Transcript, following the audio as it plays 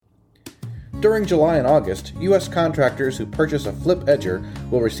During July and August, U.S. contractors who purchase a flip edger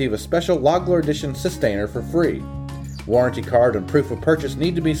will receive a special Logler Edition Sustainer for free. Warranty card and proof of purchase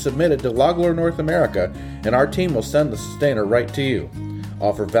need to be submitted to Logler North America, and our team will send the Sustainer right to you.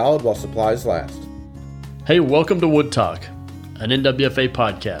 Offer valid while supplies last. Hey, welcome to Wood Talk, an NWFA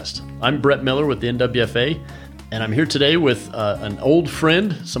podcast. I'm Brett Miller with the NWFA, and I'm here today with an old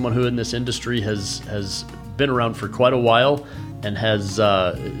friend, someone who in this industry has been around for quite a while and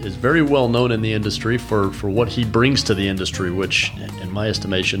is very well known in the industry for what he brings to the industry, which in my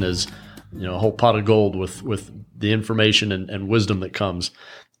estimation is a whole pot of gold with the information and wisdom that comes.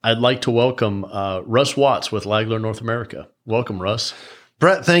 I'd like to welcome Russ Watts with Lagler North America. Welcome, Russ.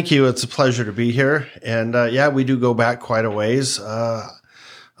 Brett, thank you. It's a pleasure to be here. And we do go back quite a ways.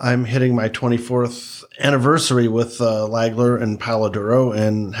 I'm hitting my 24th anniversary with Lagler and Paladuro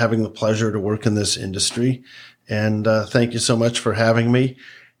and having the pleasure to work in this industry. And thank you so much for having me.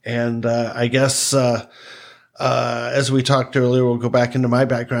 And I guess as we talked earlier, we'll go back into my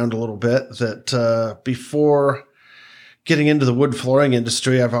background a little bit, that before getting into the wood flooring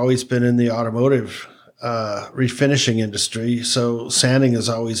industry, I've always been in the automotive refinishing industry. So sanding has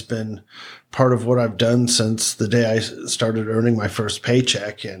always been part of what I've done since the day I started earning my first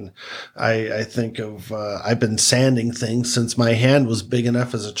paycheck. And I think of, I've been sanding things since my hand was big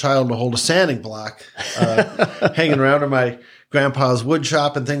enough as a child to hold a sanding block, hanging around in my grandpa's wood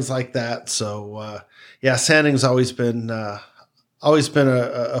shop and things like that. So, sanding's always been a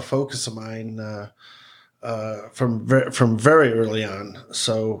focus of mine, from very early on.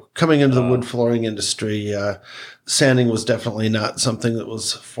 So coming into the wood flooring industry, sanding was definitely not something that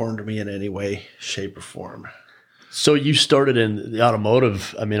was foreign to me in any way, shape, or form. So you started in the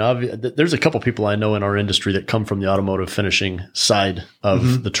automotive. I mean, there's a couple people I know in our industry that come from the automotive finishing side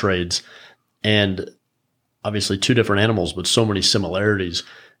of the trades, and obviously two different animals, but so many similarities.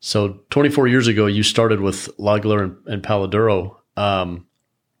 So 24 years ago, you started with Lagler and Paladuro.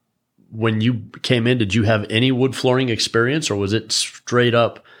 When you came in, did you have any wood flooring experience, or was it straight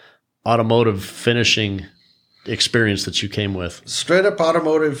up automotive finishing experience that you came with? Straight up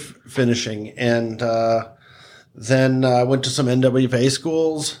automotive finishing. And then I went to some NWFA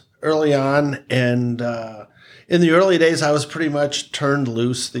schools early on. And in the early days, I was pretty much turned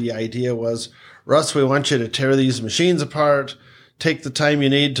loose. The idea was, Russ, we want you to tear these machines apart, take the time you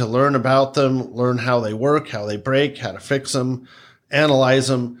need to learn about them, learn how they work, how they break, how to fix them, analyze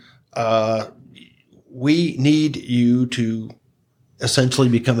them. We need you to essentially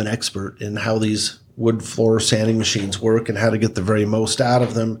become an expert in how these wood floor sanding machines work and how to get the very most out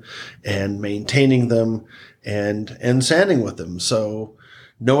of them and maintaining them and sanding with them. So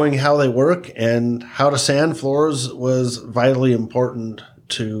knowing how they work and how to sand floors was vitally important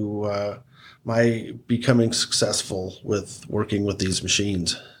to my becoming successful with working with these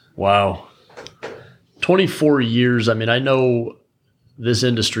machines. Wow. 24 years. I mean, I know this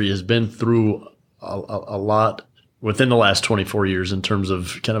industry has been through a lot within the last 24 years in terms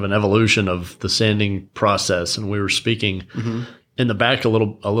of kind of an evolution of the sanding process. And we were speaking in the back a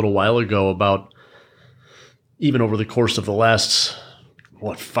little while ago about even over the course of the last,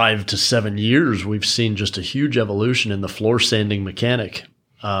 5 to 7 years, we've seen just a huge evolution in the floor sanding mechanic.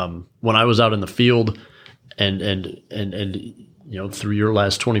 When I was out in the field and through your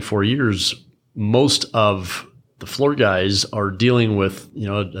last 24 years, most of the floor guys are dealing with,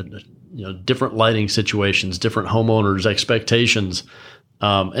 different lighting situations, different homeowners' expectations,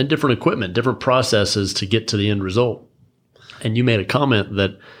 and different equipment, different processes to get to the end result. And you made a comment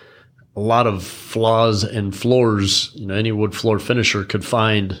that a lot of flaws in floors, any wood floor finisher could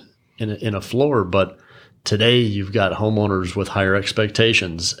find in a floor, but today you've got homeowners with higher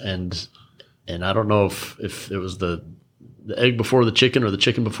expectations, and I don't know if it was the egg before the chicken or the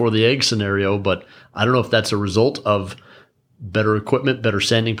chicken before the egg scenario, but I don't know if that's a result of better equipment, better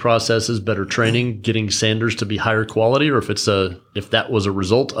sanding processes, better training, getting sanders to be higher quality, or if that was a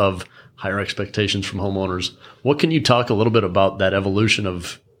result of higher expectations from homeowners. What can you talk a little bit about that evolution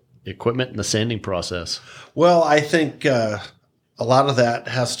of equipment and the sanding process? Well, I think a lot of that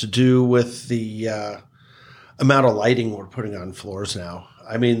has to do with the amount of lighting we're putting on floors now.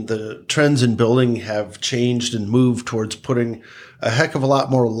 I mean, the trends in building have changed and moved towards putting a heck of a lot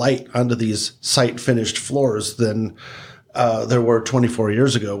more light onto these site-finished floors than there were 24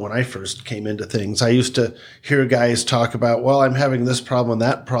 years ago when I first came into things. I used to hear guys talk about, well, I'm having this problem,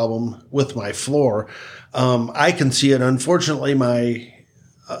 that problem with my floor. I can see it. Fortunately, my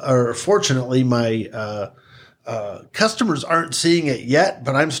customers aren't seeing it yet,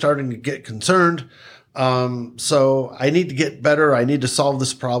 but I'm starting to get concerned. So I need to get better. I need to solve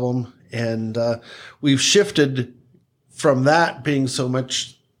this problem. And we've shifted from that being so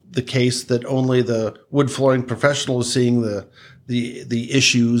much the case that only the wood flooring professional is seeing the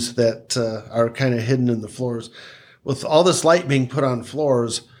issues that are kind of hidden in the floors. With all this light being put on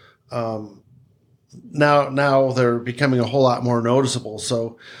floors, now they're becoming a whole lot more noticeable.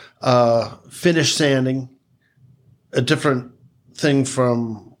 So finish sanding, a different thing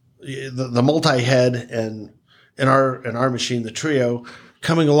from the multi-head and in our machine, the Trio,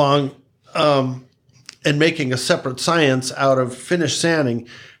 coming along and making a separate science out of finish sanding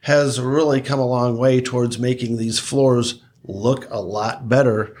has really come a long way towards making these floors look a lot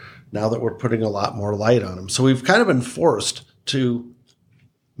better now that we're putting a lot more light on them. So we've kind of been forced to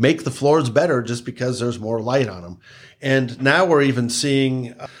make the floors better just because there's more light on them. And now we're even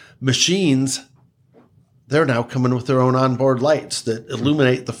seeing machines, they're now coming with their own onboard lights that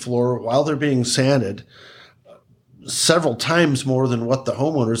illuminate the floor while they're being sanded several times more than what the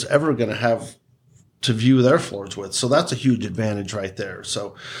homeowner's ever going to have to view their floors with. So that's a huge advantage right there.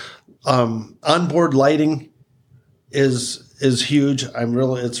 So onboard lighting is huge.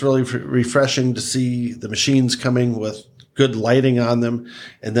 It's really refreshing to see the machines coming with good lighting on them,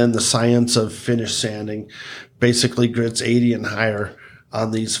 and then the science of finish sanding, basically grits 80 and higher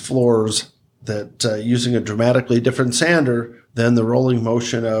on these floors that using a dramatically different sander than the rolling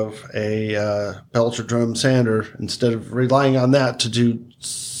motion of a belt or drum sander. Instead of relying on that to do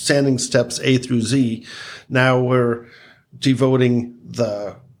sanding steps A through Z, now we're devoting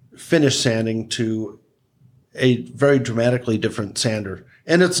the finish sanding to a very dramatically different sander.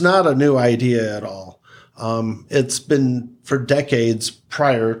 And it's not a new idea at all. It's been for decades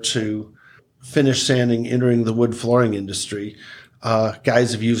prior to finish sanding entering the wood flooring industry.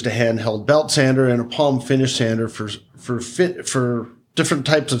 Guys have used a handheld belt sander and a palm finish sander for different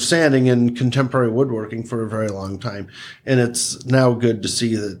types of sanding in contemporary woodworking for a very long time. And it's now good to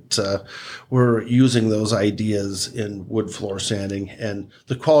see that we're using those ideas in wood floor sanding, and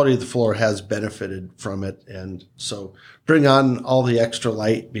the quality of the floor has benefited from it. And so bring on all the extra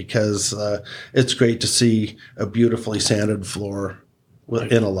light, because it's great to see a beautifully sanded floor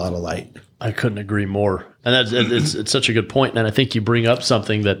in a lot of light. I couldn't agree more. And it's such a good point. And I think you bring up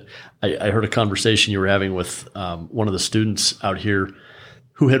something that I heard a conversation you were having with one of the students out here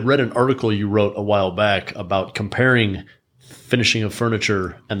who had read an article you wrote a while back about comparing finishing of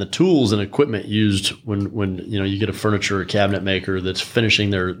furniture and the tools and equipment used when you get a furniture or cabinet maker that's finishing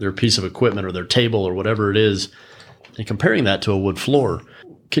their piece of equipment or their table or whatever it is, and comparing that to a wood floor.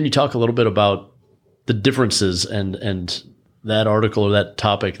 Can you talk a little bit about the differences and that article or that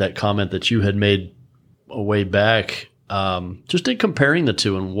topic, that comment that you had made a way back, just in comparing the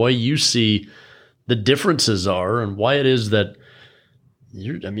two and why you see the differences are, and why it is that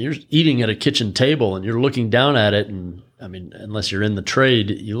you're eating at a kitchen table and you're looking down at it, and unless you're in the trade,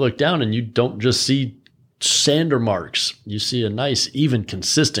 you look down and you don't just see sander marks. You see a nice, even,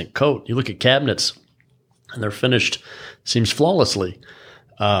 consistent coat. You look at cabinets and they're finished, seems flawlessly.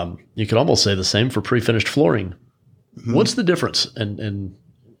 You could almost say the same for pre-finished flooring. Mm-hmm. What's the difference? And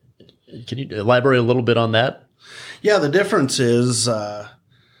can you elaborate a little bit on that? Yeah, the difference is in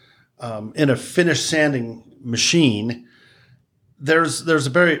a finish sanding machine, there's a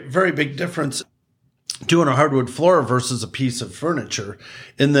very, very big difference doing a hardwood floor versus a piece of furniture.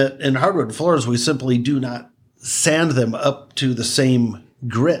 In hardwood floors, we simply do not sand them up to the same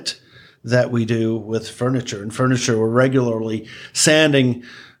grit that we do with furniture. In furniture, we're regularly sanding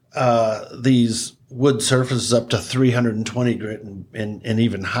these wood surfaces up to 320 grit and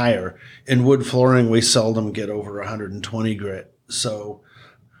even higher. In wood flooring, we seldom get over 120 grit. So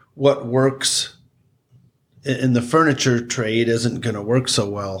what works in the furniture trade isn't going to work so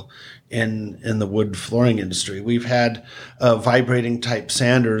well in the wood flooring industry. We've had vibrating type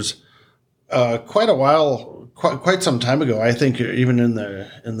sanders quite a while, quite some time ago. I think even in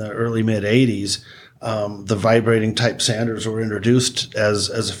the early mid 80s, the vibrating type sanders were introduced as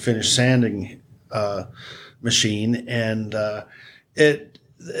a finish sanding machine, and the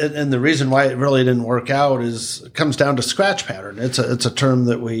reason why it really didn't work out comes down to scratch pattern. It's a term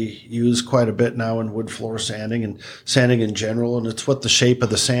that we use quite a bit now in wood floor sanding and sanding in general, and it's what the shape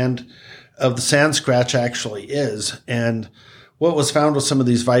of the sand scratch actually is. And what was found with some of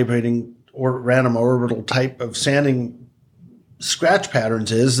these vibrating or random orbital type of sanding scratch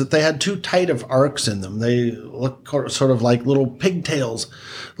patterns is that they had too tight of arcs in them. They look sort of like little pigtails,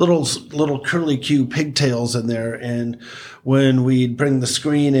 little curly Q pigtails in there. And when we'd bring the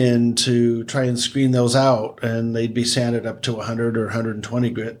screen in to try and screen those out, and they'd be sanded up to 100 or 120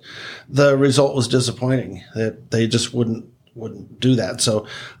 grit, the result was disappointing. That they just wouldn't do that. So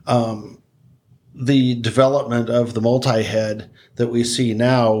the development of the multi-head that we see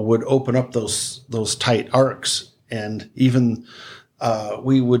now would open up those tight arcs. And even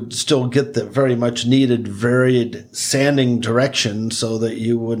we would still get the very much needed varied sanding direction so that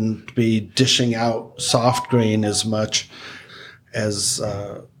you wouldn't be dishing out soft grain as much as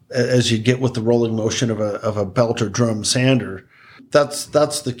you get with the rolling motion of a belt or drum sander. That's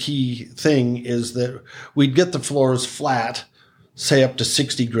the key thing, is that we'd get the floors flat, say up to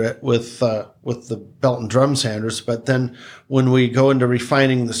 60 grit with the belt and drum sanders. But then when we go into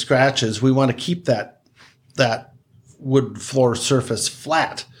refining the scratches, we want to keep that wood floor surface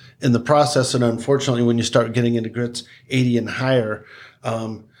flat in the process. And unfortunately, when you start getting into grits 80 and higher,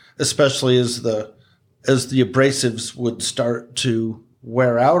 especially as the abrasives would start to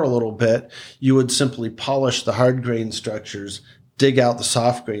wear out a little bit, you would simply polish the hard grain structures, dig out the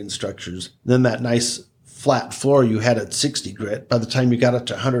soft grain structures. Then that nice flat floor you had at 60 grit, by the time you got it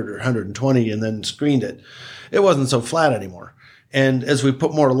to 100 or 120 and then screened it, it wasn't so flat anymore. And as we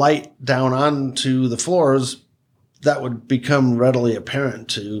put more light down onto the floors, that would become readily apparent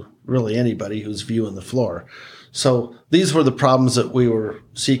to really anybody who's viewing the floor. So these were the problems that we were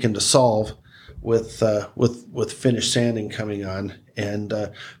seeking to solve with finish sanding coming on,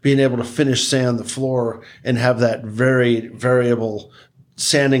 and being able to finish sand the floor and have that very variable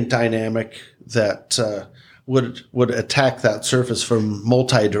sanding dynamic that would attack that surface from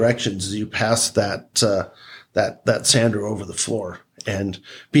multi directions as you pass that sander over the floor, and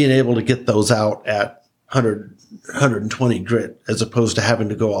being able to get those out at 120 grit as opposed to having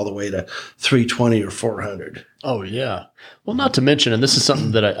to go all the way to 320 or 400. Oh, yeah. Well, not to mention, and this is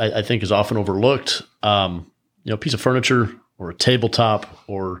something that I think is often overlooked, a piece of furniture or a tabletop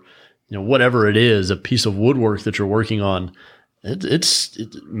or, whatever it is, a piece of woodwork that you're working on, it's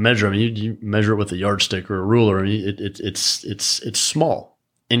measure. I mean, you measure it with a yardstick or a ruler. I mean, it's small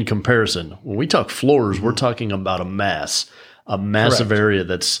in comparison. When we talk floors, we're talking about a massive Correct. area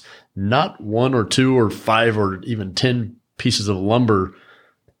that's not 1 or 2 or 5 or even 10 pieces of lumber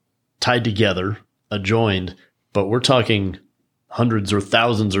tied together, adjoined, but we're talking hundreds or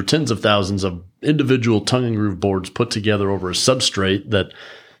thousands or tens of thousands of individual tongue and groove boards put together over a substrate that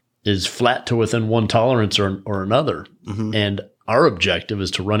is flat to within one tolerance or another. Mm-hmm. And our objective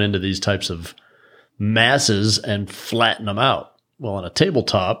is to run into these types of masses and flatten them out. Well, on a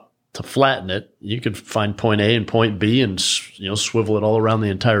tabletop, to flatten it, you could find point A and point B and swivel it all around the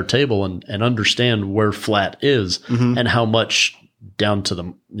entire table and understand where flat is, mm-hmm. and how much down to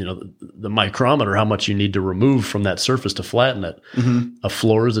the micrometer, how much you need to remove from that surface to flatten it. Mm-hmm. A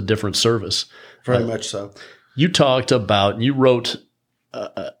floor is a different surface. Very much so. You wrote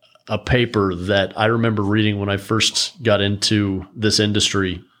a paper that I remember reading when I first got into this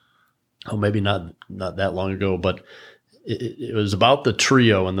industry. Oh, maybe not that long ago, but it was about the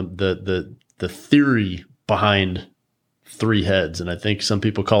trio and the theory behind three heads. And I think some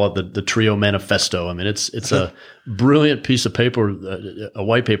people call it the trio manifesto. I mean, it's a brilliant piece of paper, a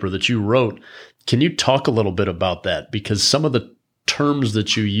white paper that you wrote. Can you talk a little bit about that? Because some of the terms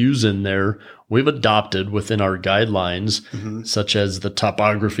that you use in there, we've adopted within our guidelines, mm-hmm. such as the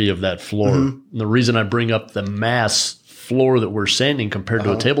topography of that floor. Mm-hmm. And the reason I bring up the mass floor that we're sanding compared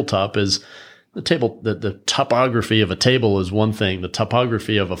to a tabletop is the topography of a table is one thing. The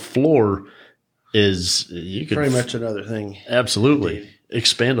topography of a floor is very much another thing. Absolutely. Indeed.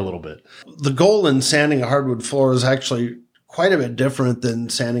 Expand a little bit. The goal in sanding a hardwood floor is actually quite a bit different than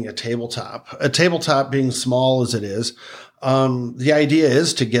sanding a tabletop. A tabletop being small as it is, the idea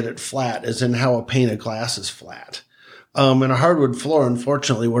is to get it flat, as in how a pane of glass is flat. In a hardwood floor,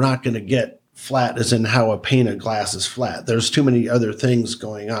 unfortunately, we're not going to get flat as in how a pane of glass is flat. There's too many other things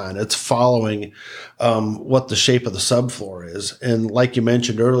going on. It's following what the shape of the subfloor is. And like you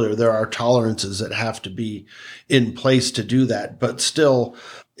mentioned earlier, there are tolerances that have to be in place to do that. But still,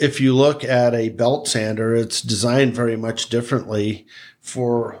 if you look at a belt sander, it's designed very much differently.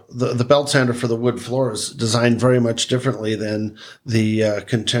 For the belt sander for the wood floor is designed very much differently than the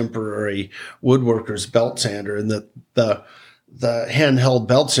contemporary woodworker's belt sander, and the handheld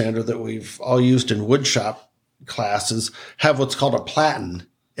belt sander that we've all used in wood shop classes have what's called a platen.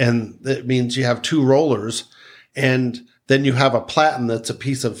 And that means you have two rollers, and then you have a platen that's a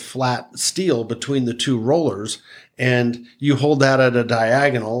piece of flat steel between the two rollers, and you hold that at a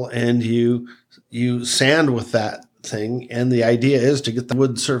diagonal and you sand with that thing. And the idea is to get the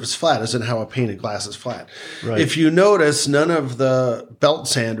wood surface flat, as in how a pane of glass is flat. Right. If you notice, none of the belt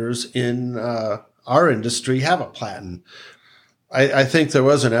sanders in our industry have a platen. I think there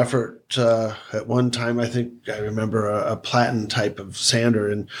was an effort at one time. I remember a platen type of sander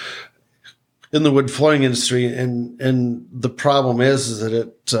in the wood flooring industry, and the problem is that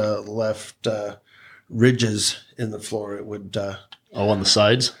it left ridges in the floor. It would on the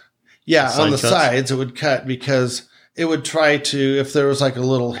sides. Yeah, on the sides it would cut, because it would try to, if there was like a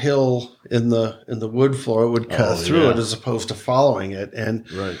little hill in the wood floor, it would cut through it as opposed to following it. And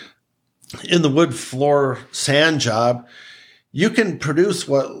in the wood floor sand job, you can produce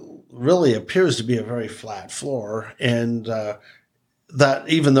what really appears to be a very flat floor. And that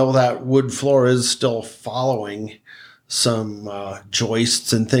even though that wood floor is still following some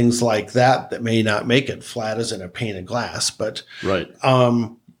joists and things like that may not make it flat as in a pane of glass, but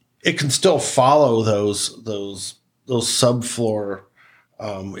it can still follow those subfloor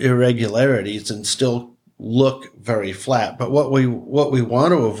irregularities and still look very flat. But what we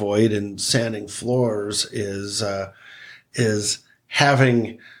want to avoid in sanding floors is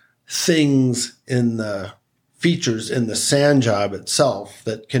having things in the features in the sand job itself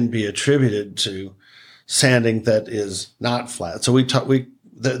that can be attributed to sanding that is not flat. So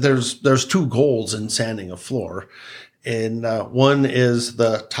there's two goals in sanding a floor. And one is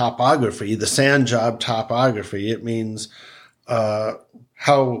the topography, the sand job topography. It means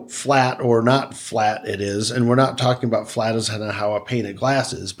how flat or not flat it is. And we're not talking about flat as in how a pane of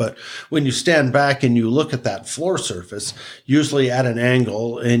glass is. But when you stand back and you look at that floor surface, usually at an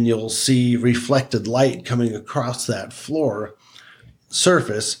angle, and you'll see reflected light coming across that floor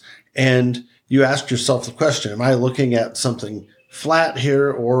surface. And you ask yourself the question, am I looking at something flat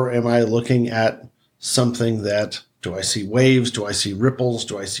here, or am I looking at something that, do I see waves? Do I see ripples?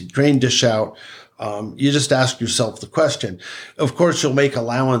 Do I see grain dish out? You just ask yourself the question. Of course, you'll make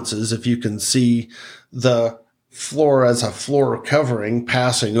allowances if you can see the floor as a floor covering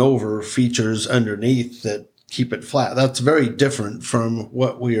passing over features underneath that keep it flat. That's very different from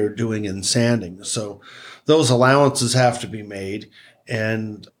what we are doing in sanding. So those allowances have to be made,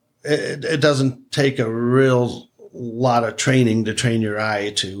 and it doesn't take a real lot of training to train your eye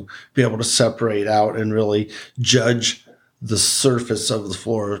to be able to separate out and really judge the surface of the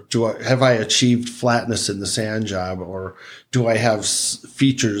floor. Have I achieved flatness in the sand job, or do I have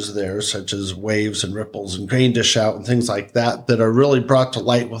features there such as waves and ripples and grain dish out and things like that that are really brought to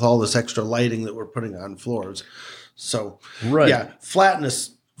light with all this extra lighting that we're putting on floors? So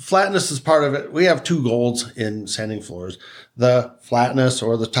flatness is part of it. We have two goals in sanding floors: the flatness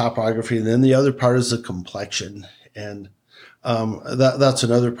or the topography, and then the other part is the complexion. And that's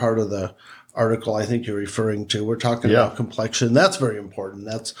another part of the article I think you're referring to. We're talking about complexion. That's very important.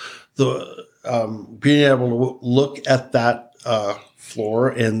 That's the being able to look at that floor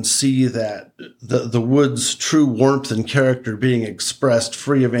and see that the wood's true warmth and character being expressed,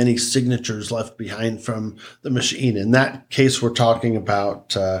 free of any signatures left behind from the machine. In that case, we're talking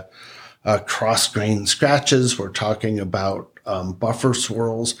about cross-grain scratches. We're talking about buffer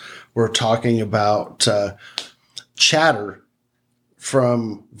swirls. We're talking about chatter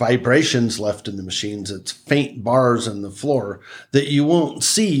from vibrations left in the machines. It's faint bars in the floor that you won't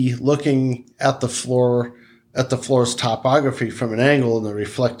see looking at the floor, at the floor's topography from an angle in the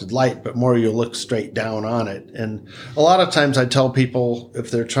reflected light, but more you'll look straight down on it. And a lot of times I tell people, if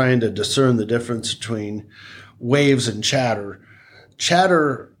they're trying to discern the difference between waves and chatter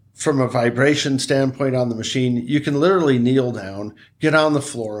from a vibration standpoint on the machine, you can literally kneel down, get on the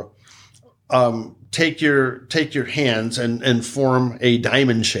floor, take your hands and form a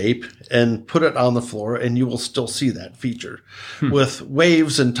diamond shape and put it on the floor, and you will still see that feature. With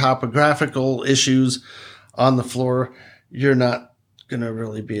waves and topographical issues on the floor, you're not going to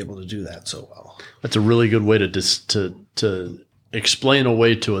really be able to do that so well. That's a really good way to explain a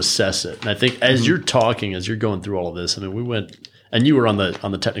way to assess it. And I think as you're talking, as you're going through all of this, I mean, we went, and you were on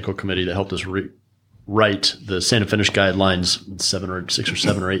the technical committee that helped us write the sand and finish guidelines 6 or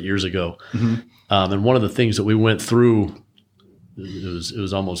 7 or 8 years ago. And one of the things that we went through, it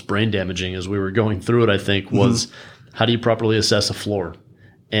was almost brain damaging as we were going through it, I think, was how do you properly assess a floor?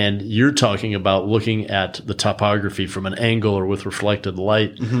 And you're talking about looking at the topography from an angle or with reflected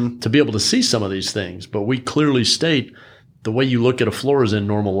light to be able to see some of these things. But we clearly state the way you look at a floor is in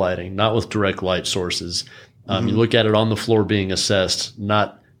normal lighting, not with direct light sources. You look at it on the floor being assessed,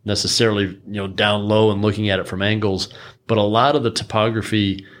 not necessarily down low and looking at it from angles. But a lot of the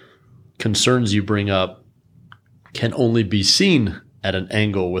topography concerns you bring up can only be seen at an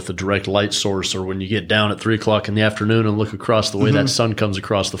angle with a direct light source, or when you get down at 3:00 in the afternoon and look across the way that sun comes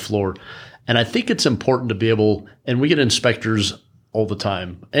across the floor. And I think it's important to be able, and we get inspectors all the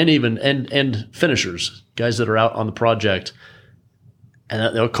time, and even and finishers, guys that are out on the project,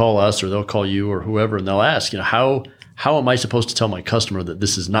 and they'll call us or they'll call you or whoever, and they'll ask, how am I supposed to tell my customer that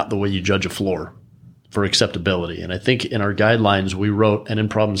this is not the way you judge a floor for acceptability? And I think in our guidelines we wrote, and in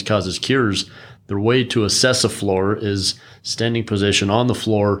Problems Causes Cures, the way to assess a floor is standing position on the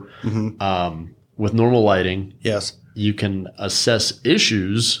floor with normal lighting. Yes. You can assess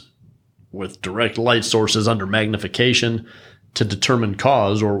issues with direct light sources under magnification to determine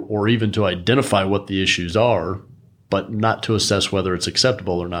cause or even to identify what the issues are, but not to assess whether it's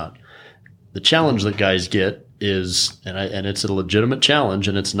acceptable or not. The challenge that guys get is, and it's a legitimate challenge,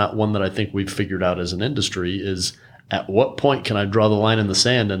 and it's not one that I think we've figured out as an industry, is at what point can I draw the line in the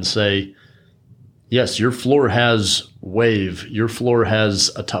sand and say, yes, your floor has wave, your floor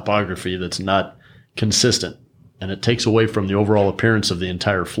has a topography that's not consistent, and it takes away from the overall appearance of the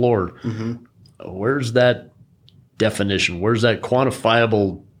entire floor. Mm-hmm. Where's that definition? Where's that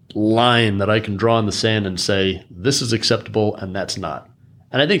quantifiable line that I can draw in the sand and say, this is acceptable and that's not?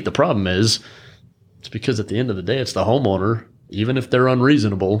 And I think the problem is, it's because at the end of the day, it's the homeowner, even if they're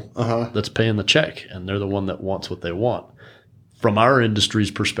unreasonable, that's paying the check, and they're the one that wants what they want. From our industry's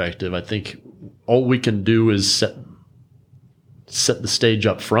perspective, I think all we can do is set the stage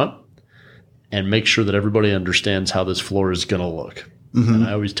up front and make sure that everybody understands how this floor is going to look. Mm-hmm. And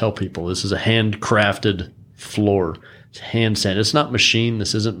I always tell people, this is a handcrafted floor. It's hand sand. It's not machine.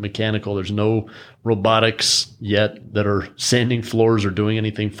 This isn't mechanical. There's no robotics yet that are sanding floors or doing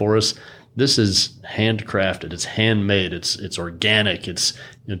anything for us. This is handcrafted. It's handmade. It's organic. It's,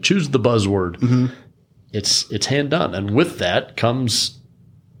 choose the buzzword. Mm-hmm. It's hand done. And with that comes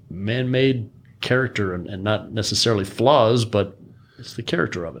man-made character and not necessarily flaws, but it's the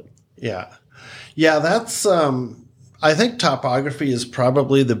character of it. Yeah. Yeah, that's I think topography is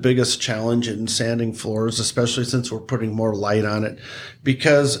probably the biggest challenge in sanding floors, especially since we're putting more light on it,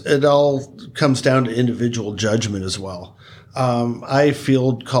 because it all comes down to individual judgment as well. I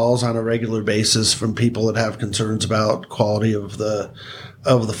field calls on a regular basis from people that have concerns about quality of the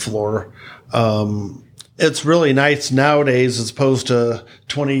floor. It's really nice nowadays as opposed to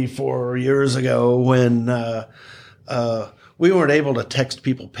 24 years ago when we weren't able to text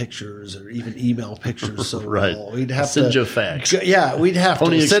people pictures or even email pictures. So right. We'd have send to you a fax. Yeah, we'd have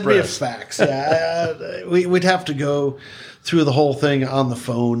Pony to send me a Express. fax. Yeah, we'd have to go through the whole thing on the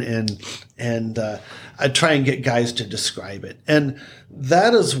phone and I'd try and get guys to describe it. And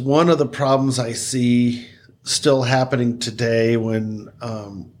that is one of the problems I see still happening today when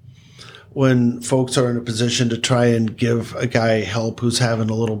folks are in a position to try and give a guy help who's having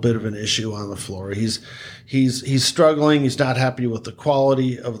a little bit of an issue on the floor. He's struggling. He's not happy with the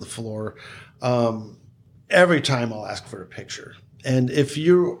quality of the floor. Every time I'll ask for a picture. And if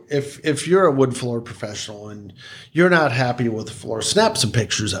you're a wood floor professional and you're not happy with the floor, snap some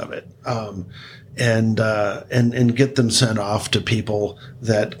pictures of it, and get them sent off to people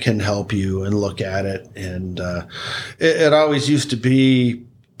that can help you and look at it. And it always used to be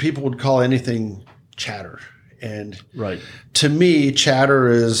people would call anything chatter. And right. To me, chatter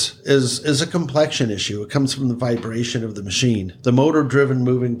is a complexion issue. It comes from the vibration of the machine, the motor-driven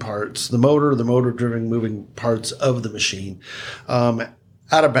moving parts, the motor-driven moving parts of the machine. Out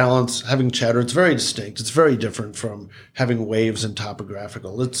of balance, having chatter, it's very distinct. It's very different from having waves and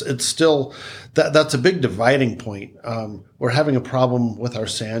topographical. It's still that's a big dividing point. We're having a problem with our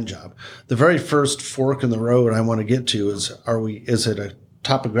sand job. The very first fork in the road I want to get to is it a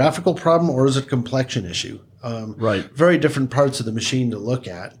topographical problem or is it a complexion issue? Right. Very different parts of the machine to look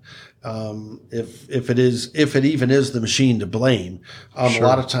at. If it even is the machine to blame, Sure. A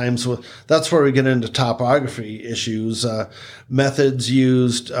lot of times that's where we get into topography issues, methods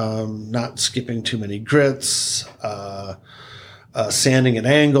used, not skipping too many grits, sanding at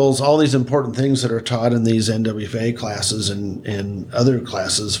angles, all these important things that are taught in these NWFA classes and other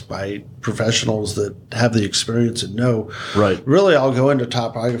classes by professionals that have the experience and know. Right. Really, I'll go into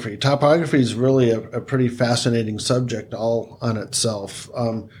topography. Topography is really a pretty fascinating subject all on itself.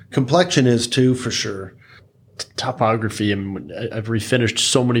 Complexion is too, for sure. Topography, and I've refinished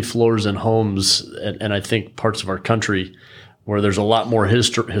so many floors in homes, and I think parts of our country where there's a lot more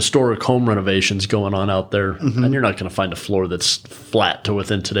historic home renovations going on out there, mm-hmm. and you're not going to find a floor that's flat to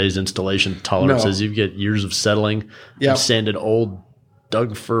within today's installation tolerances. No. You get years of settling. Yep. I've sanded old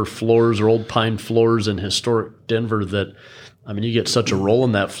Doug fir floors or old pine floors in historic Denver that, I mean, you get such a roll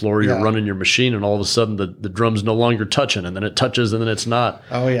in that floor, you're running your machine, and all of a sudden the drum's no longer touching, and then it touches, and then it's not.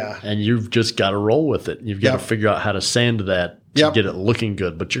 Oh, yeah. And you've just got to roll with it. You've got to figure out how to sand that to get it looking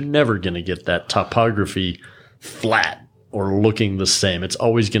good, but you're never going to get that topography flat or looking the same. It's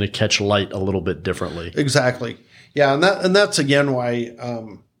always going to catch light a little bit differently. Exactly. Yeah, and that's again why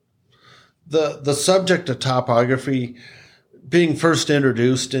the subject of topography being first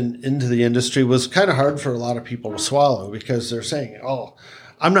introduced into the industry was kind of hard for a lot of people to swallow because they're saying, "Oh,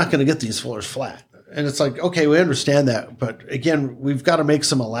 I'm not going to get these floors flat." And it's like, okay, we understand that, but again, we've got to make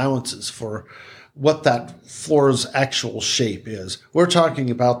some allowances for what that floor's actual shape is. We're talking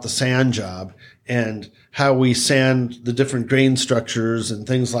about the sand job and how we sand the different grain structures and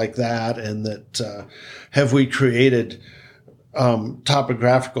things like that, and that have we created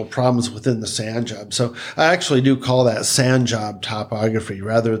topographical problems within the sand job. So I actually do call that sand job topography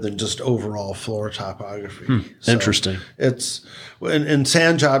rather than just overall floor topography. So Interesting. it's in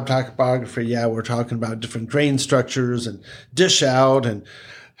sand job topography. Yeah, we're talking about different grain structures and dish out and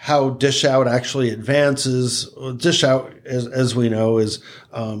how dish out actually advances. Dish out, as we know, is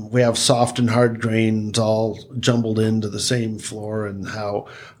we have soft and hard grains all jumbled into the same floor, and how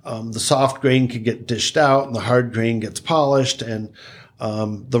the soft grain can get dished out and the hard grain gets polished, and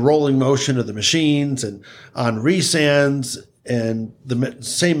the rolling motion of the machines and on resands, and the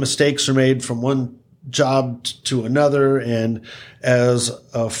same mistakes are made from one job to another. And as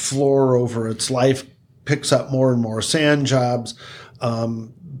a floor over its life picks up more and more sand jobs,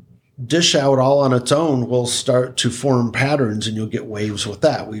 dish out all on its own will start to form patterns, and you'll get waves with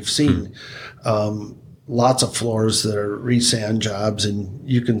that. We've seen lots of floors that are resand jobs, and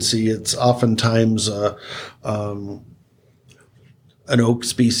you can see it's oftentimes an oak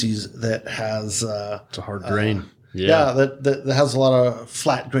species that has It's a hard grain. that has a lot of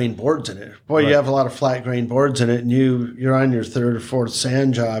flat grain boards in it. Boy, you have a lot of flat grain boards in it, and you're on your third or fourth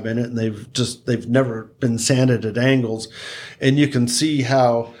sand job in it, and they've never been sanded at angles, and you can see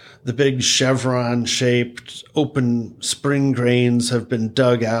how the big chevron-shaped open spring grains have been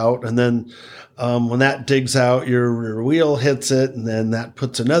dug out, and then when that digs out, your rear wheel hits it, and then that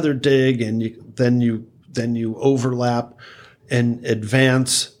puts another dig, and then you overlap and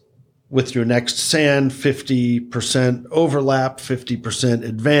advance with your next sand, 50% overlap, 50%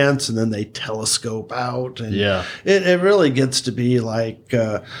 advance, and then they telescope out. And it really gets to be like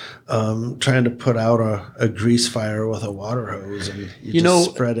trying to put out a grease fire with a water hose, and you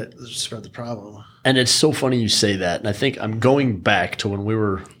just spread the problem. And it's so funny you say that. And I think I'm going back to when we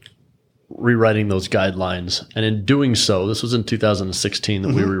were rewriting those guidelines. And in doing so, this was in 2016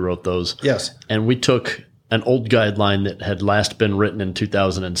 that we rewrote those. Yes. And we took an old guideline that had last been written in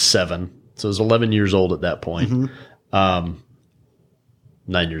 2007. So it was 11 years old at that point. 9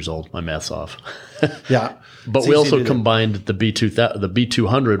 years old. My math's off. Yeah. But we also combined the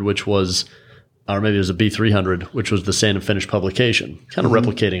B200, which was, or maybe it was a B300, which was the sand and finish publication, kind of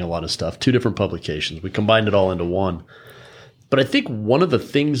replicating a lot of stuff. 2 different publications. We combined it all into one. But I think one of the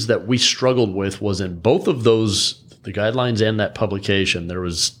things that we struggled with was in both of those, the guidelines and that publication, there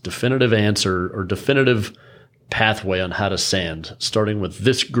was definitive answer or definitive pathway on how to sand, starting with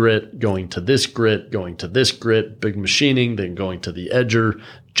this grit, going to this grit, going to this grit, big machining, then going to the edger,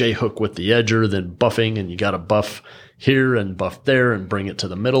 J-hook with the edger, then buffing, and you got to buff here and buff there and bring it to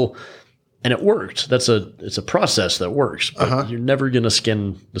the middle. And it worked. It's a process that works, but you're never going to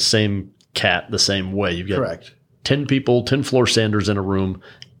skin the same cat the same way. You've got Correct. 10 people, 10 floor sanders in a room.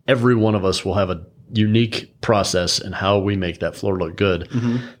 Every one of us will have a unique process in how we make that floor look good.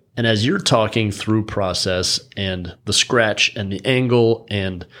 And as you're talking through process and the scratch and the angle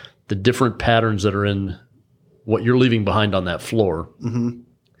and the different patterns that are in what you're leaving behind on that floor,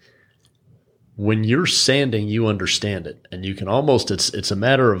 when you're sanding, you understand it. And you can almost, it's a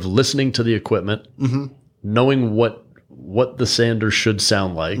matter of listening to the equipment, knowing what the sander should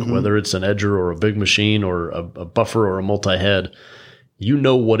sound like, whether it's an edger or a big machine or a buffer or a multi-head. You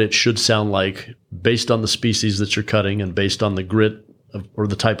know what it should sound like based on the species that you're cutting and based on the grit or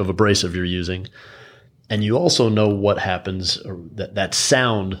the type of abrasive you're using. And you also know what happens, or that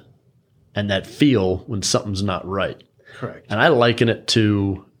sound and that feel when something's not right. Correct. And I liken it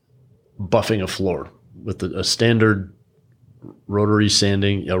to buffing a floor with a standard rotary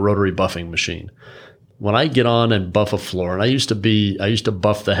buffing machine. When I get on and buff a floor, and I used to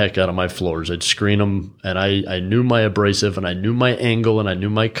buff the heck out of my floors. I'd screen them, and I knew my abrasive, and I knew my angle, and I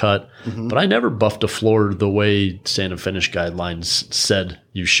knew my cut, but I never buffed a floor the way sand and finish guidelines said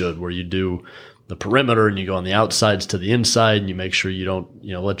you should, where you do the perimeter and you go on the outsides to the inside, and you make sure you don't,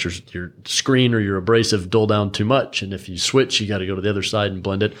 let your screen or your abrasive dull down too much. And if you switch, you got to go to the other side and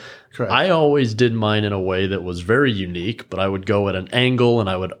blend it. Correct. I always did mine in a way that was very unique, but I would go at an angle and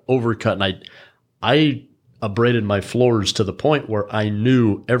I would overcut, and I abraded my floors to the point where I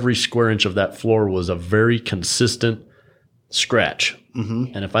knew every square inch of that floor was a very consistent scratch.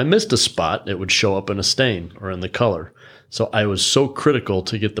 And if I missed a spot, it would show up in a stain or in the color. So I was so critical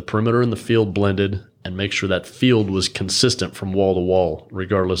to get the perimeter and the field blended and make sure that field was consistent from wall to wall,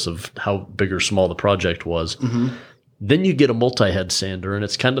 regardless of how big or small the project was. Then you get a multi-head sander, and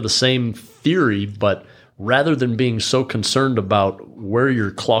it's kind of the same theory, but rather than being so concerned about where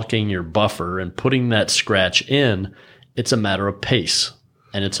you're clocking your buffer and putting that scratch in, it's a matter of pace.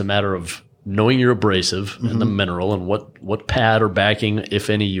 And it's a matter of knowing your abrasive and the mineral and what pad or backing, if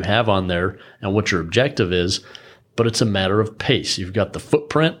any, you have on there and what your objective is, but it's a matter of pace. You've got the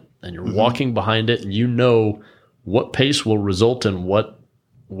footprint and you're walking behind it, and you know what pace will result in what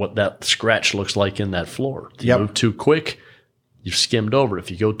that scratch looks like in that floor. If you move too quick, you've skimmed over it.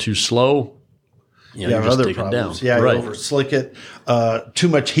 If you go too slow, you have other problems. Down. Yeah, you over slick it. Too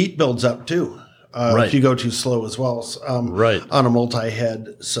much heat builds up too. If you go too slow as well. On a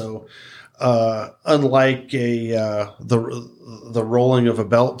multi-head. So unlike the rolling of a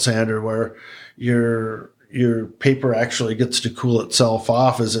belt sander where your paper actually gets to cool itself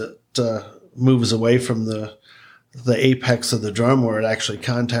off as it moves away from the apex of the drum where it actually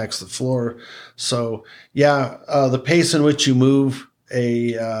contacts the floor. So the pace in which you move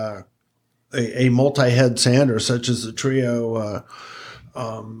a multi-head sander such as the Trio,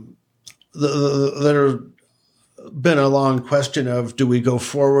 there been a long question of, do we go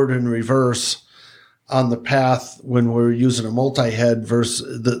forward and reverse on the path when we're using a multi-head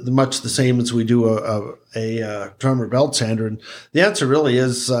versus much the same as we do a drum or belt sander? And the answer really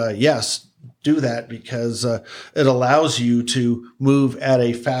is yes, do that, because it allows you to move at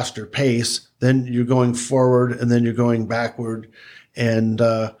a faster pace. Then you're going forward and then you're going backward, and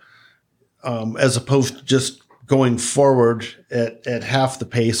as opposed to just going forward at half the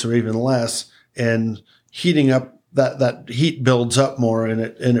pace or even less, and heating up, that heat builds up more and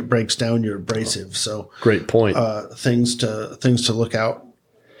it breaks down your abrasive. So great point. Things to look out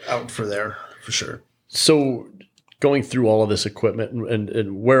for there for sure. So going through all of this equipment,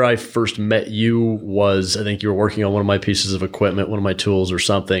 and where I first met you was, I think you were working on one of my pieces of equipment, one of my tools or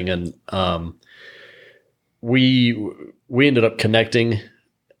something, and we ended up connecting.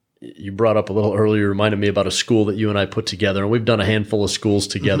 You brought up a little earlier, reminded me about a school that you and I put together, and we've done a handful of schools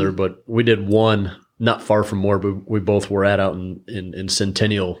together, but we did one not far from where we both were at out in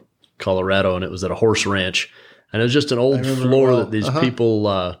Centennial, Colorado, and it was at a horse ranch. And it was just an old floor that these people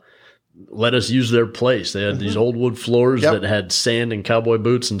let us use their place. They had these old wood floors that had sand and cowboy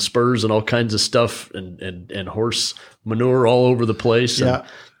boots and spurs and all kinds of stuff and horse manure all over the place. Yeah. And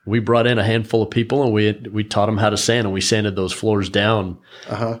we brought in a handful of people, and we taught them how to sand, and we sanded those floors down.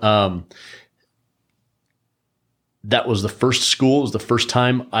 That was the first school. It was the first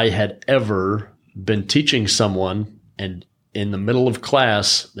time I had ever been teaching someone, and in the middle of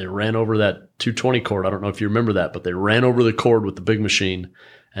class, they ran over that 220 cord. I don't know if you remember that, but they ran over the cord with the big machine,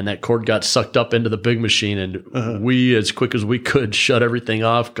 and that cord got sucked up into the big machine, and we, as quick as we could, shut everything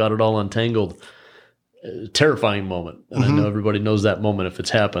off, got it all untangled. Terrifying moment. And I know everybody knows that moment if it's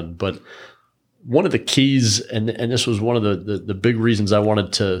happened. But one of the keys, and this was one of the big reasons I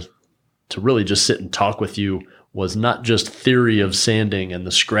wanted to really just sit and talk with you, was not just theory of sanding and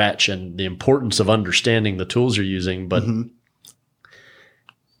the scratch and the importance of understanding the tools you're using, but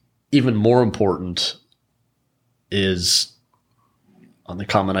even more important is, on the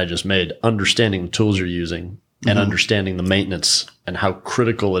comment I just made, understanding the tools you're using and understanding the maintenance and how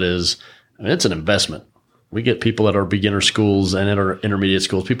critical it is. I mean, it's an investment. We get people at our beginner schools and at our intermediate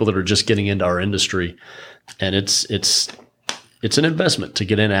schools, people that are just getting into our industry, and it's an investment to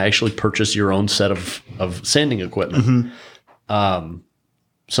get in and actually purchase your own set of sanding equipment.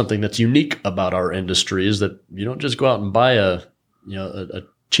 Something that's unique about our industry is that you don't just go out and buy a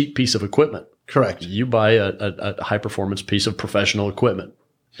cheap piece of equipment. Correct. You buy a high performance piece of professional equipment,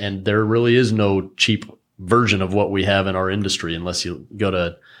 and there really is no cheap version of what we have in our industry unless you go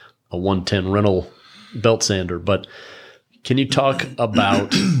to a 110 rental belt sander. But can you talk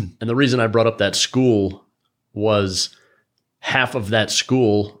about, and the reason I brought up that school was half of that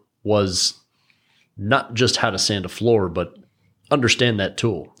school was not just how to sand a floor, but understand that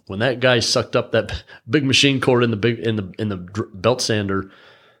tool. When that guy sucked up that big machine cord in the belt sander,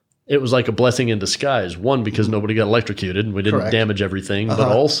 it was like a blessing in disguise. One, because nobody got electrocuted and we didn't damage everything, but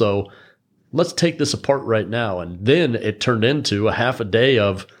also, let's take this apart right now. And then it turned into a half a day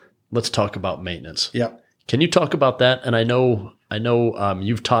of, let's talk about maintenance. Yeah. Can you talk about that? And I know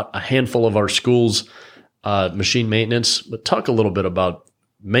you've taught a handful of our schools machine maintenance, but talk a little bit about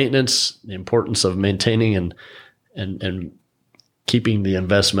maintenance, the importance of maintaining and keeping the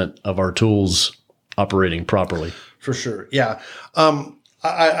investment of our tools operating properly. For sure. Yeah.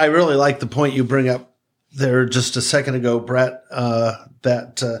 I really like the point you bring up there just a second ago, Brett,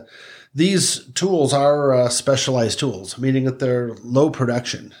 that these tools are specialized tools, meaning that they're low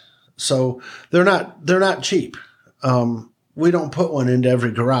production. So they're not cheap. We don't put one into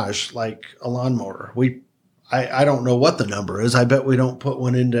every garage like a lawnmower. I don't know what the number is. I bet we don't put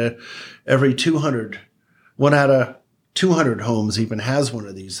one into every 200. One out of 200 homes even has one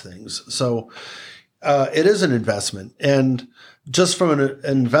of these things. So it is an investment. And just from an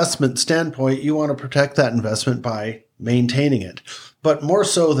investment standpoint, you want to protect that investment by maintaining it. But more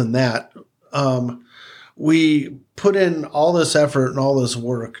so than that, we put in all this effort and all this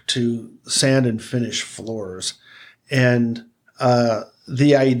work to sand and finish floors. And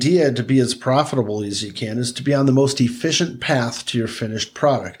the idea to be as profitable as you can is to be on the most efficient path to your finished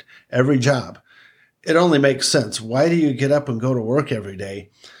product every job. It only makes sense. Why do you get up and go to work every day?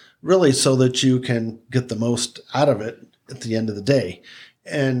 Really so that you can get the most out of it at the end of the day.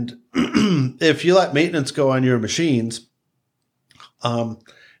 And if you let maintenance go on your machines,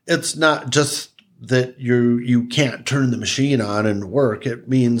 it's not just that you can't turn the machine on and work. It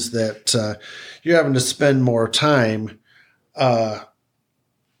means that you're having to spend more time.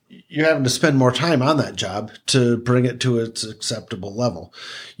 You're having to spend more time on that job to bring it to its acceptable level.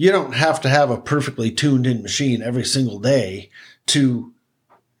 You don't have to have a perfectly tuned in machine every single day to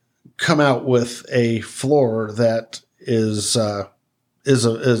come out with a floor that is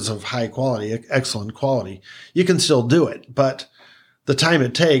of high quality, excellent quality. You can still do it, but the time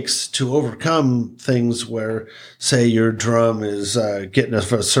it takes to overcome things where, say, your drum is getting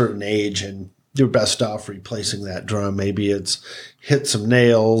of a certain age and you're best off replacing that drum. Maybe it's hit some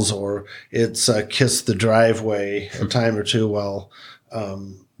nails or it's kissed the driveway a time or two while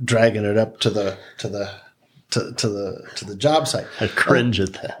dragging it up to the job site. I cringe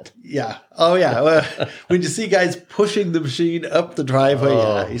at that. Yeah. Oh, yeah. Well, when you see guys pushing the machine up the driveway,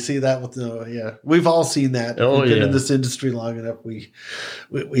 yeah, you see that with yeah. We've all seen that. Oh, We've been yeah. in this industry long enough. We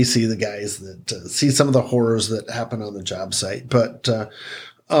see the guys that see some of the horrors that happen on the job site. But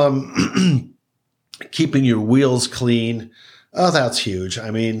keeping your wheels clean, that's huge.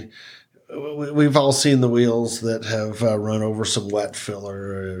 I mean, we've all seen the wheels that have run over some wet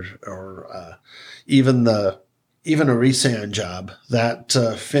filler or even a resand job. That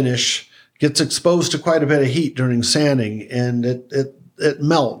finish gets exposed to quite a bit of heat during sanding, and it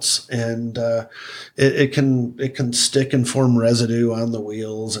melts, and it can stick and form residue on the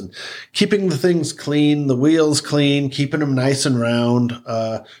wheels. And keeping the things clean, the wheels clean, keeping them nice and round,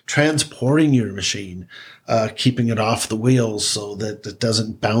 transporting your machine, keeping it off the wheels so that it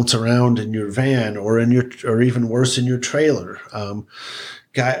doesn't bounce around in your van or even worse, in your trailer.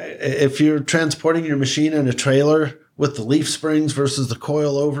 If you're transporting your machine in a trailer with the leaf springs versus the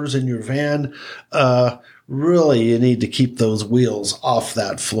coilovers in your van, really you need to keep those wheels off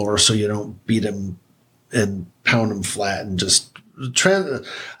that floor so you don't beat them and pound them flat and just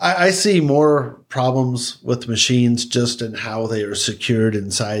I see more problems with machines just in how they are secured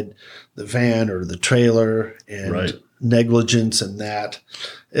inside the van or the trailer, and Right. negligence in that.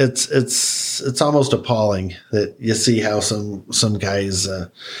 It's almost appalling that you see how some guys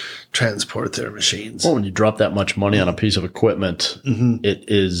transport their machines. Well, when you drop that much money on a piece of equipment, it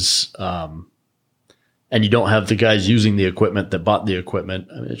is, and you don't have the guys using the equipment that bought the equipment.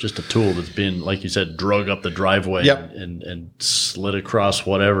 I mean, it's just a tool that's being, like you said, drug up the driveway Yep. and slid across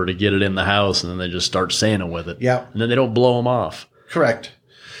whatever to get it in the house, and then they just start sanding with it. Yep. And then they don't blow them off. Correct.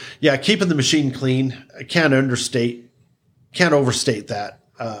 Yeah, keeping the machine clean. I can't overstate that.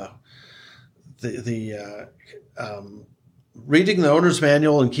 Reading the owner's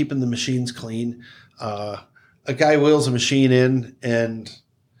manual and keeping the machines clean. A guy wheels a machine in and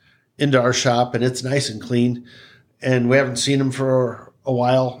into our shop, and it's nice and clean, and we haven't seen him for a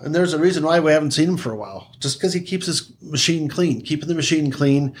while. And there's a reason why we haven't seen him for a while, just because he keeps his machine clean. Keeping the machine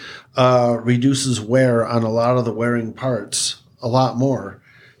clean reduces wear on a lot of the wearing parts a lot more.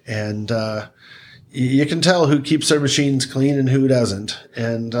 And you can tell who keeps their machines clean and who doesn't.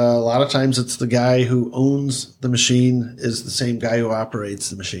 And a lot of times it's the guy who owns the machine is the same guy who operates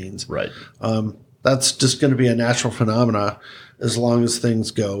the machines. Right. That's just going to be a natural phenomena as long as things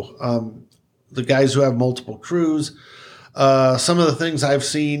go. The guys who have multiple crews, some of the things I've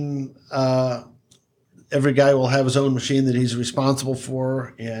seen, every guy will have his own machine that he's responsible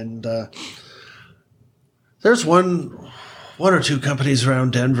for. And there's one or two companies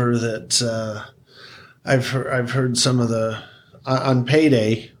around Denver that I've heard some of the on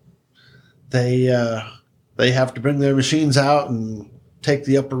payday they have to bring their machines out and take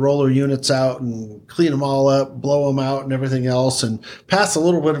the upper roller units out and clean them all up, blow them out and everything else, and pass a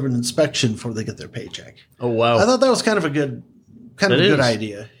little bit of an inspection before they get their paycheck. Oh, wow. I thought that was kind of a good That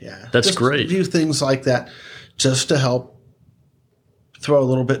idea. Yeah. That's just great. A few things like that just to help throw a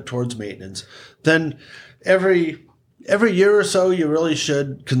little bit towards maintenance. Then every year or so, you really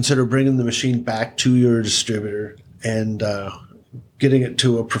should consider bringing the machine back to your distributor and getting it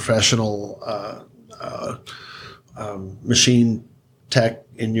to a professional machine tech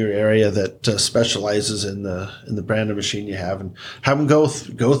in your area that specializes in the brand of machine you have, and have them go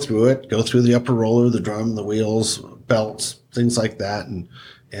through it, go through the upper roller, the drum, the wheels, belts, things like that,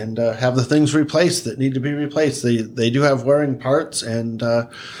 and have the things replaced that need to be replaced. They do have wearing parts, and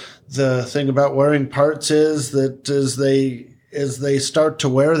the thing about wearing parts is that as they start to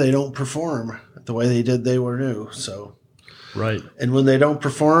wear, they don't perform the way they did they were new. So, right. And when they don't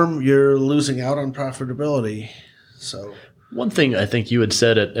perform, you're losing out on profitability. So, one thing I think you had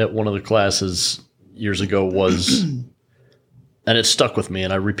said at one of the classes years ago was, and it stuck with me,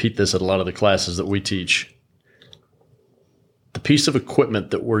 and I repeat this at a lot of the classes that we teach. The piece of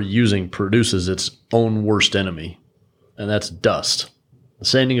equipment that we're using produces its own worst enemy, and that's dust. The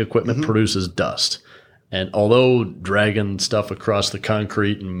sanding equipment produces dust. And although dragging stuff across the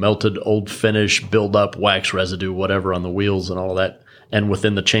concrete and melted old finish, build up wax residue, whatever on the wheels and all of that, and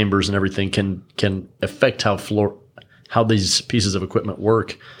within the chambers and everything can affect how these pieces of equipment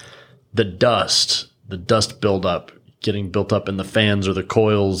work, the dust buildup, getting built up in the fans or the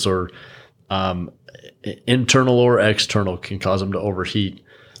coils or internal or external, can cause them to overheat.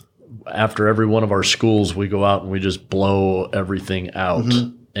 After every one of our schools, we go out and we just blow everything out.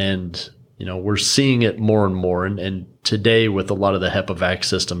 And, we're seeing it more and more. And today, with a lot of the HEPA-Vac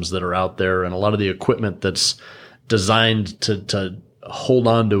systems that are out there and a lot of the equipment that's designed to hold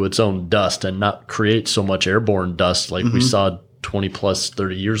on to its own dust and not create so much airborne dust like we saw 20 plus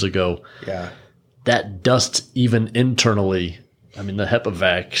 30 years ago. Yeah. That dust, even internally, I mean, the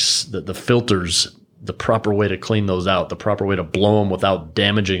HEPA-Vacs, the filters, the proper way to clean those out, the proper way to blow them without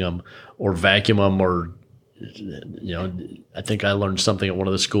damaging them or vacuum them, or, I think I learned something at one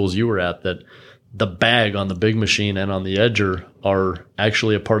of the schools you were at, that the bag on the big machine and on the edger are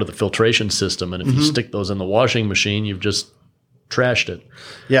actually a part of the filtration system. And if you stick those in the washing machine, you've just trashed it.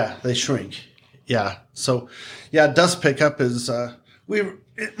 Yeah, they shrink. Yeah. So, dust pickup is,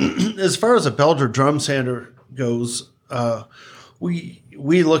 as far as a belt or drum sander goes, we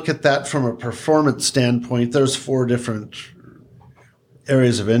look at that from a performance standpoint. There's 4 different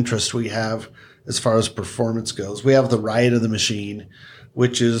areas of interest we have as far as performance goes. We have the ride of the machine,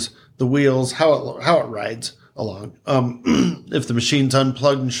 which is the wheels, how it rides along. If the machine's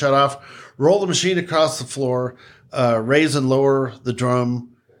unplugged and shut off, roll the machine across the floor, raise and lower the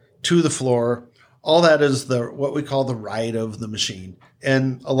drum to the floor. All that is what we call the ride of the machine.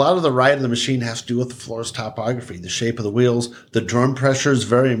 And a lot of the ride of the machine has to do with the floor's topography, the shape of the wheels. The drum pressure is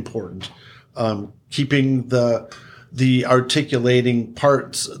very important. Keeping the articulating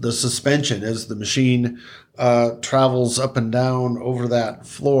parts, the suspension, as the machine travels up and down over that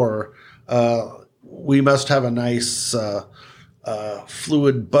floor, we must have a nice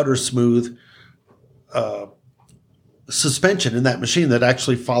fluid, butter smooth suspension in that machine that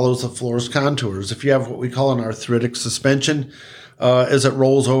actually follows the floor's contours. If you have what we call an arthritic suspension, as it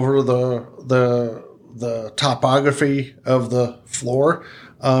rolls over the topography of the floor,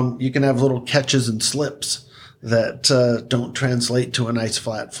 you can have little catches and slips that don't translate to a nice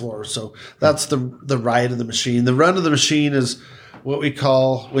flat floor. So that's the ride of the machine. The run of the machine is what we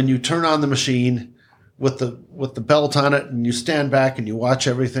call when you turn on the machine with the belt on it and you stand back and you watch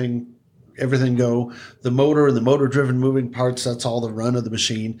everything go. The motor and the motor-driven moving parts, that's all the run of the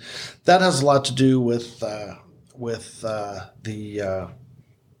machine. That has a lot to do with the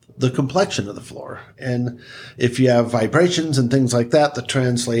complexion of the floor. And if you have vibrations and things like that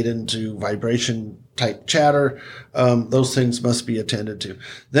translate into vibration-type chatter, those things must be attended to.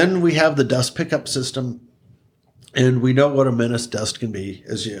 Then we have the dust pickup system. And we know what a menace dust can be,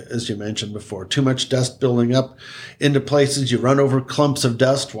 as you mentioned before. Too much dust building up into places. You run over clumps of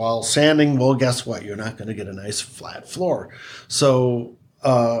dust while sanding. Well, guess what? You're not going to get a nice flat floor. So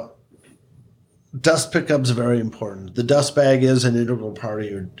dust pickup is very important. The dust bag is an integral part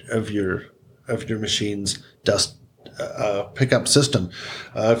of your machine's dust pickup system.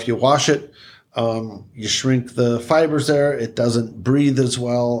 If you wash it, you shrink the fibers there. It doesn't breathe as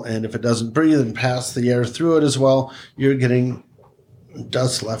well. And if it doesn't breathe and pass the air through it as well, you're getting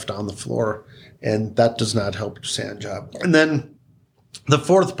dust left on the floor. And that does not help your sand job. And then the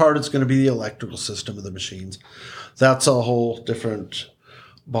fourth part is going to be the electrical system of the machines. That's a whole different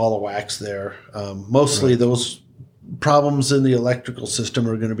ball of wax there. Mostly those problems in the electrical system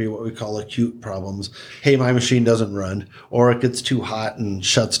are going to be what we call acute problems. Hey, my machine doesn't run, or it gets too hot and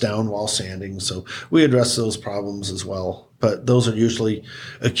shuts down while sanding. So we address those problems as well. But those are usually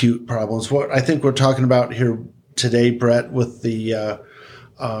acute problems. What I think we're talking about here today, Brett, with the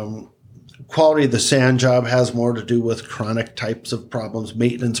quality of the sand job has more to do with chronic types of problems,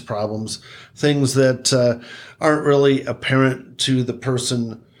 maintenance problems, things that aren't really apparent to the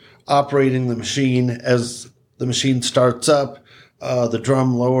person operating the machine. As the machine starts up, the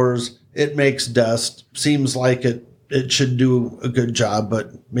drum lowers, it makes dust. Seems like it should do a good job,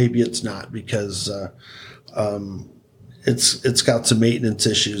 but maybe it's not because it's got some maintenance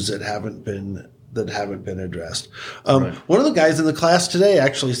issues that haven't been addressed. Right. One of the guys in the class today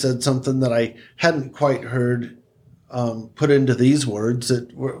actually said something that I hadn't quite heard put into these words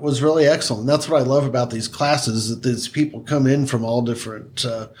that was really excellent. And that's what I love about these classes, that these people come in from all different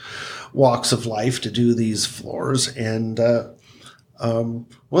walks of life to do these floors. And one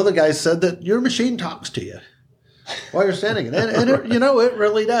of the guys said that your machine talks to you while you're standing in it. And it, it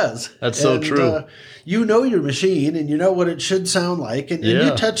really does. That's so true. You know your machine and you know what it should sound like. And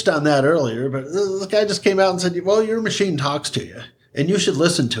you touched on that earlier, but the guy just came out and said, well, your machine talks to you and you should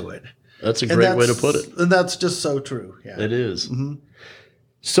listen to it. That's a great way to put it. And that's just so true. Yeah. It is. Mm-hmm.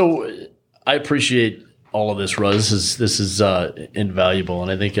 So I appreciate all of this, Russ. This is invaluable.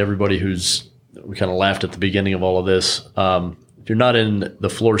 And I think everybody we kind of laughed at the beginning of all of this. If you're not in the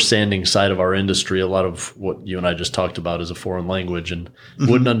floor sanding side of our industry, a lot of what you and I just talked about is a foreign language and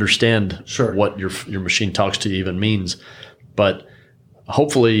wouldn't understand what your machine talks to you even means. But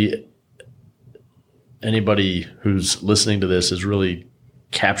hopefully anybody who's listening to this is really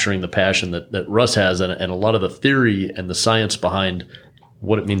capturing the passion that Russ has and a lot of the theory and the science behind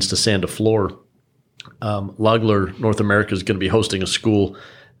what it means to sand a floor. Lagler North America is going to be hosting a school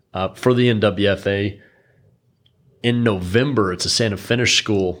for the NWFA in November. It's a sand and finish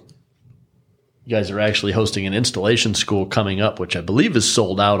school. You guys are actually hosting an installation school coming up, which I believe is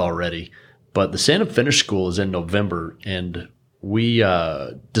sold out already. But the sand and finish school is in November, and we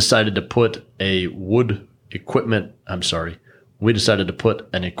decided to put we decided to put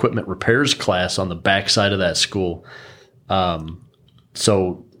an equipment repairs class on the back side of that school.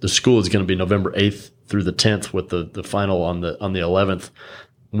 So the school is going to be November 8th through the 10th with the final on the 11th.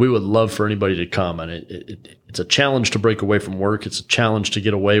 We would love for anybody to come. And it's a challenge to break away from work. It's a challenge to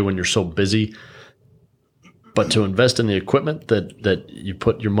get away when you're so busy. But to invest in the equipment that you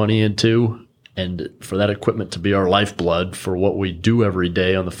put your money into, and for that equipment to be our lifeblood for what we do every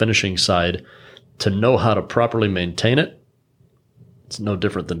day on the finishing side, to know how to properly maintain it, it's no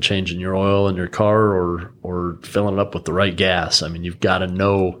different than changing your oil in your car or filling it up with the right gas. I mean, you've got to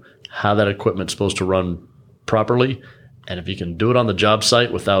know how that equipment's supposed to run properly. And if you can do it on the job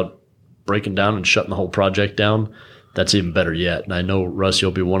site without breaking down and shutting the whole project down, that's even better yet. And I know, Russ,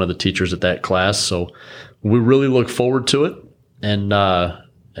 you'll be one of the teachers at that class. So we really look forward to it. And I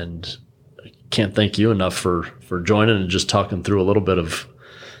can't thank you enough for joining and just talking through a little bit of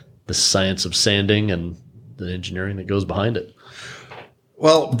the science of sanding and the engineering that goes behind it.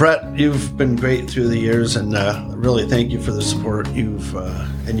 Well, Brett, you've been great through the years, and really thank you for the support you've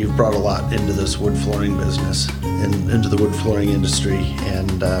brought a lot into this wood flooring business and into the wood flooring industry.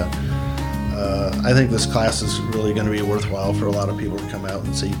 And I think this class is really going to be worthwhile for a lot of people to come out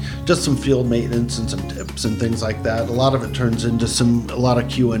and see just some field maintenance and some tips and things like that. A lot of it turns into a lot of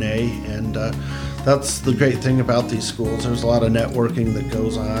Q&A, and that's the great thing about these schools. There's a lot of networking that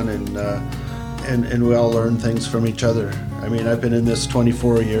goes on, and we all learn things from each other. I mean, I've been in this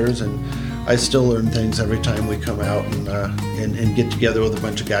 24 years, and I still learn things every time we come out and get together with a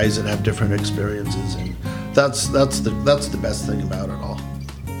bunch of guys that have different experiences, and that's the best thing about it all.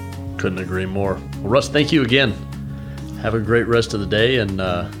 Couldn't agree more. Well, Russ, thank you again. Have a great rest of the day, and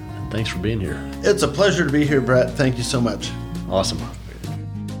thanks for being here. It's a pleasure to be here, Brett. Thank you so much. Awesome.